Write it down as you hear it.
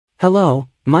Hello,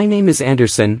 my name is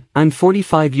Anderson, I'm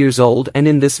 45 years old, and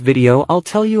in this video I'll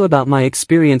tell you about my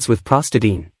experience with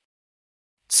Prostadine.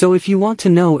 So if you want to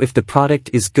know if the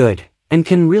product is good, and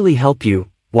can really help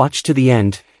you, watch to the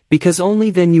end, because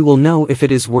only then you will know if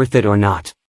it is worth it or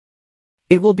not.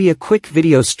 It will be a quick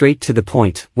video straight to the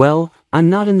point. Well,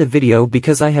 I'm not in the video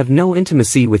because I have no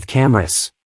intimacy with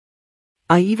cameras.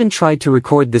 I even tried to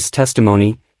record this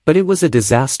testimony, but it was a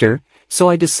disaster, so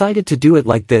I decided to do it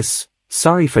like this.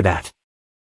 Sorry for that.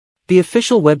 The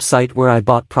official website where I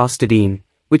bought Prostadine,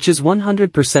 which is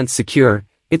 100% secure,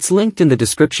 it's linked in the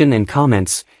description and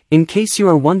comments, in case you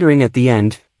are wondering at the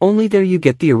end, only there you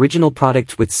get the original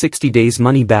product with 60 days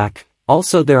money back,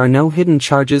 also there are no hidden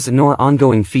charges nor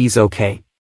ongoing fees. Okay.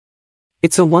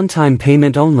 It's a one-time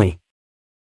payment only.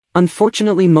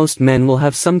 Unfortunately most men will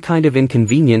have some kind of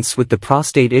inconvenience with the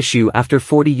prostate issue after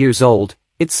 40 years old,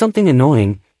 it's something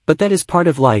annoying, but that is part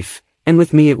of life. And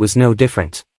with me it was no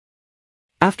different.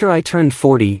 After I turned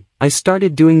 40, I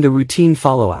started doing the routine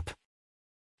follow-up.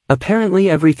 Apparently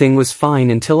everything was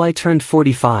fine until I turned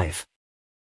 45.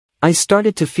 I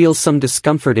started to feel some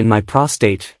discomfort in my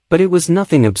prostate, but it was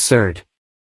nothing absurd.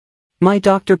 My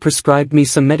doctor prescribed me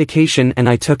some medication and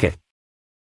I took it.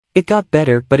 It got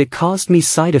better, but it caused me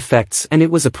side effects and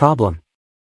it was a problem.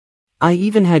 I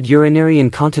even had urinary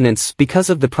incontinence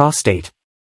because of the prostate.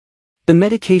 The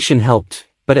medication helped,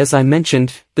 but as I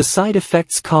mentioned, the side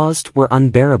effects caused were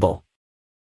unbearable.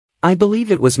 I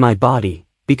believe it was my body,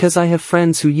 because I have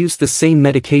friends who used the same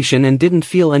medication and didn't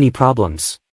feel any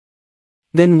problems.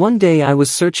 Then one day I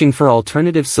was searching for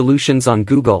alternative solutions on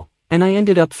Google, and I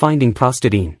ended up finding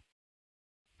Prostadine.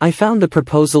 I found the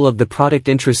proposal of the product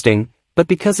interesting, but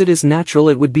because it is natural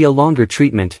it would be a longer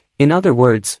treatment, in other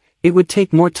words, it would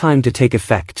take more time to take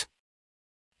effect.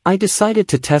 I decided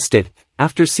to test it,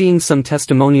 after seeing some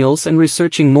testimonials and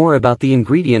researching more about the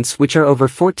ingredients, which are over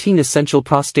 14 essential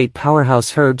prostate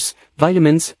powerhouse herbs,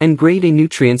 vitamins, and grade A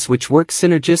nutrients which work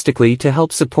synergistically to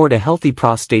help support a healthy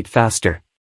prostate faster.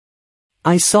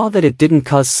 I saw that it didn't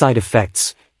cause side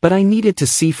effects, but I needed to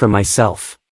see for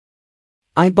myself.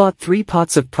 I bought 3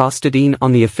 pots of Prostadine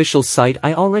on the official site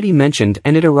I already mentioned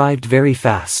and it arrived very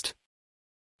fast.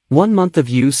 1 month of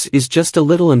use is just a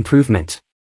little improvement.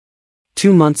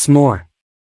 2 months more.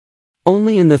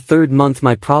 Only in the 3rd month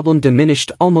my problem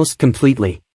diminished almost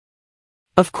completely.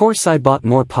 Of course I bought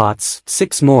more pots,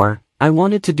 6 more, I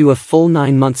wanted to do a full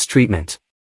 9 months treatment.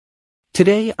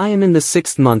 Today I am in the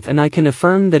 6th month and I can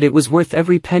affirm that it was worth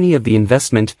every penny of the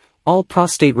investment. All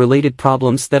prostate-related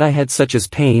problems that I had such as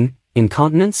pain,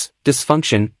 incontinence,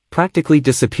 dysfunction, practically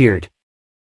disappeared.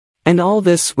 And all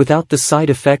this without the side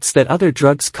effects that other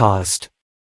drugs caused.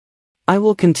 I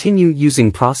will continue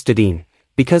using Prostadine,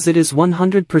 because it is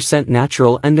 100%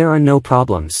 natural and there are no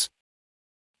problems.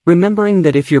 Remembering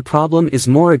that if your problem is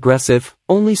more aggressive,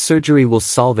 only surgery will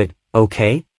solve it,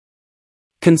 okay?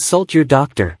 Consult your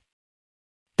doctor.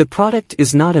 The product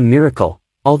is not a miracle,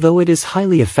 although it is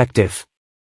highly effective.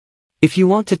 If you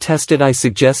want to test it I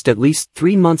suggest at least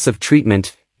 3 months of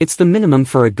treatment, it's the minimum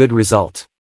for a good result.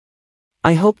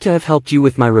 I hope to have helped you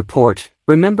with my report.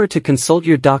 Remember to consult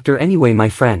your doctor anyway, my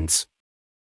friends.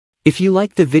 If you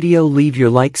like the video, leave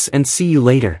your likes and see you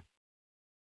later.